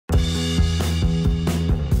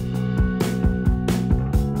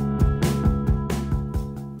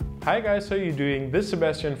Hi guys, how are you doing? This is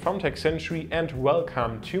Sebastian from TechCentury and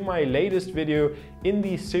welcome to my latest video in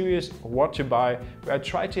the series What to Buy, where I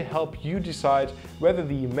try to help you decide whether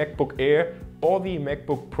the MacBook Air or the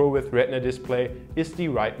MacBook Pro with Retina Display is the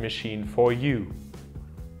right machine for you.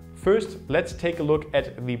 First, let's take a look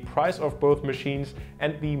at the price of both machines,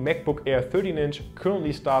 and the MacBook Air 13-inch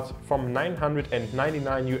currently starts from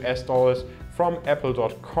 $999 from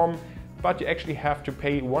Apple.com. But you actually have to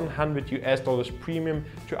pay $100 premium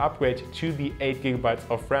to upgrade to the 8GB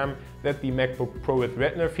of RAM that the MacBook Pro with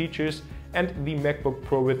Retina features, and the MacBook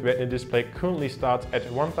Pro with Retina Display currently starts at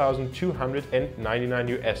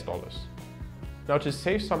 $1,299. Now, to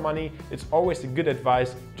save some money, it's always a good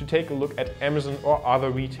advice to take a look at Amazon or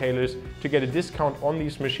other retailers to get a discount on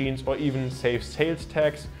these machines or even save sales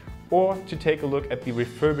tax, or to take a look at the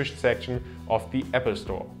refurbished section of the Apple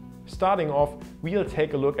Store. Starting off, we'll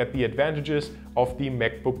take a look at the advantages of the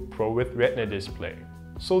MacBook Pro with Retina Display.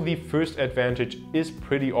 So the first advantage is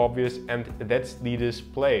pretty obvious, and that's the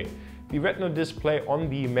display. The Retina display on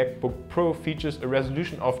the MacBook Pro features a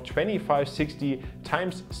resolution of 2560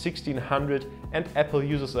 x 1600, and Apple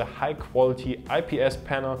uses a high quality IPS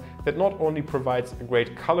panel that not only provides a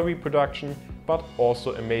great color reproduction but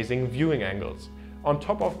also amazing viewing angles. On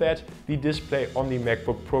top of that, the display on the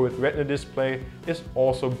MacBook Pro with Retina Display is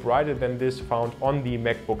also brighter than this found on the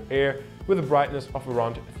MacBook Air, with a brightness of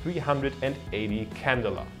around 380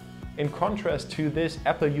 candela. In contrast to this,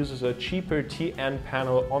 Apple uses a cheaper TN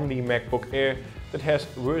panel on the MacBook Air that has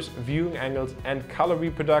worse viewing angles and color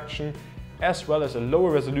reproduction, as well as a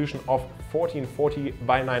lower resolution of 1440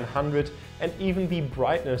 by 900, and even the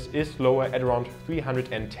brightness is lower at around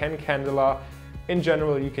 310 candela. In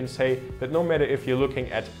general, you can say that no matter if you're looking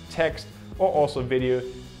at text or also video,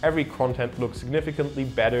 every content looks significantly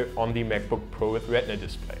better on the MacBook Pro with Retina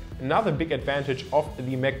Display. Another big advantage of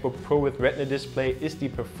the MacBook Pro with Retina Display is the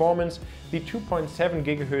performance. The 2.7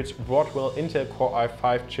 GHz Broadwell Intel Core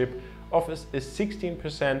i5 chip offers a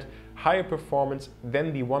 16% higher performance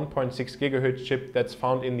than the 1.6 GHz chip that's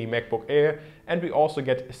found in the MacBook Air, and we also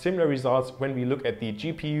get similar results when we look at the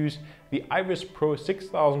GPUs. The Iris Pro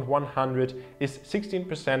 6100 is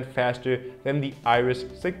 16% faster than the Iris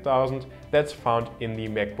 6000 that's found in the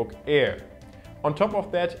MacBook Air. On top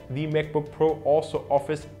of that, the MacBook Pro also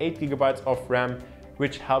offers 8GB of RAM,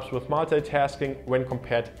 which helps with multitasking when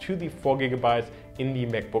compared to the 4GB in the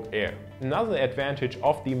MacBook Air. Another advantage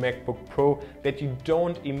of the MacBook Pro that you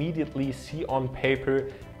don't immediately see on paper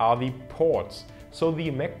are the ports. So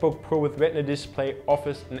the MacBook Pro with Retina Display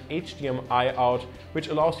offers an HDMI out, which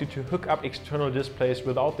allows you to hook up external displays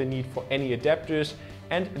without the need for any adapters,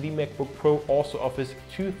 and the MacBook Pro also offers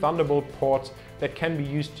 2 Thunderbolt ports that can be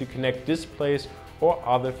used to connect displays or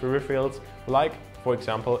other peripherals, like for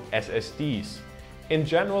example SSDs. In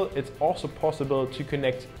general, it's also possible to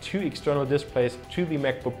connect 2 external displays to the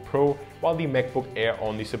MacBook Pro, while the MacBook Air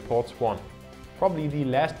only supports 1. Probably the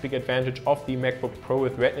last big advantage of the MacBook Pro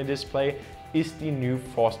with Retina Display is the new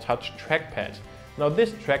Force Touch Trackpad. Now,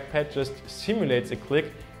 this trackpad just simulates a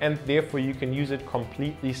click, and therefore you can use it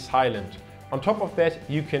completely silent. On top of that,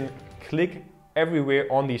 you can click everywhere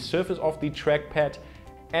on the surface of the trackpad,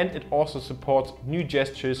 and it also supports new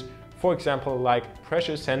gestures, for example like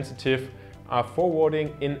pressure sensitive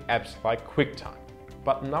forwarding in apps like QuickTime.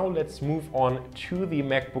 But now let's move on to the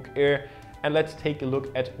MacBook Air, and let's take a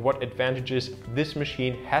look at what advantages this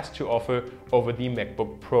machine has to offer over the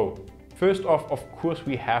MacBook Pro. First off, of course,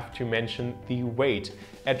 we have to mention the weight.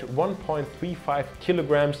 At 1.35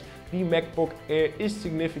 kilograms, the MacBook Air is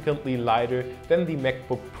significantly lighter than the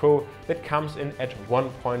MacBook Pro that comes in at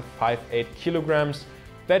 1.58 kilograms.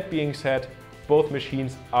 That being said, both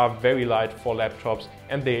machines are very light for laptops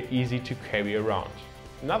and they're easy to carry around.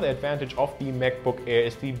 Another advantage of the MacBook Air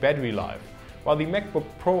is the battery life. While the MacBook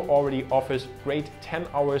Pro already offers great 10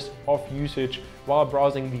 hours of usage while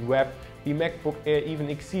browsing the web, the MacBook Air even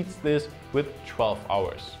exceeds this with 12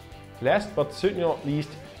 hours. Last but certainly not least,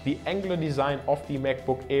 the angular design of the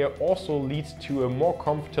MacBook Air also leads to a more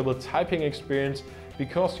comfortable typing experience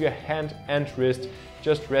because your hand and wrist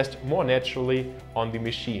just rest more naturally on the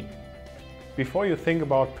machine. Before you think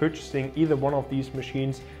about purchasing either one of these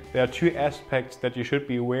machines, there are 2 aspects that you should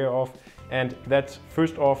be aware of, and that's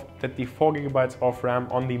first off that the 4GB of RAM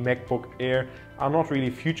on the MacBook Air are not really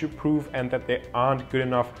future-proof and that they aren't good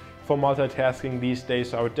enough for multitasking these days.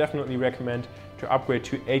 So I would definitely recommend to upgrade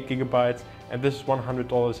to 8GB, and this is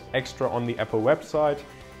 $100 extra on the Apple website.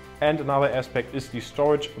 And another aspect is the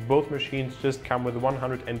storage. Both machines just come with a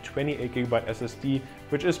 128GB SSD,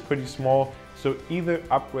 which is pretty small. So either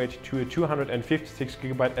upgrade to a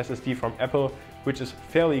 256GB SSD from Apple, which is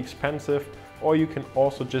fairly expensive, or you can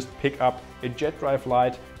also just pick up a Jet Drive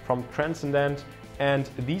Lite from Transcendent, and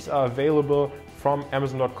these are available from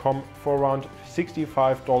Amazon.com for around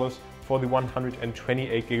 $65 for the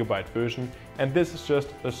 128GB version, and this is just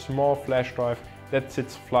a small flash drive that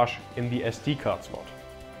sits flush in the SD card slot.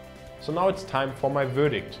 So now it's time for my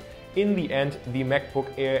verdict. In the end, the MacBook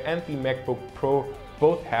Air and the MacBook Pro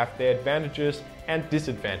both have their advantages and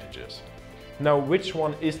disadvantages. Now, which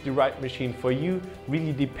one is the right machine for you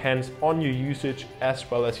really depends on your usage as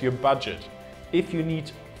well as your budget. If you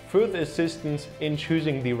need further assistance in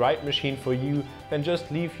choosing the right machine for you, then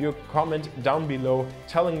just leave your comment down below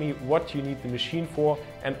telling me what you need the machine for,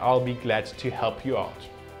 and I'll be glad to help you out.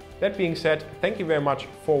 That being said, thank you very much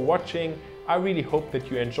for watching. I really hope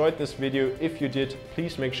that you enjoyed this video. If you did,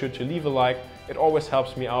 please make sure to leave a like, it always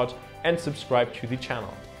helps me out, and subscribe to the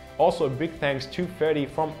channel. Also, a big thanks to Ferdi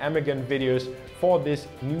from Amagon Videos for this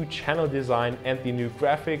new channel design and the new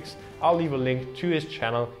graphics. I'll leave a link to his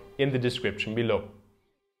channel in the description below.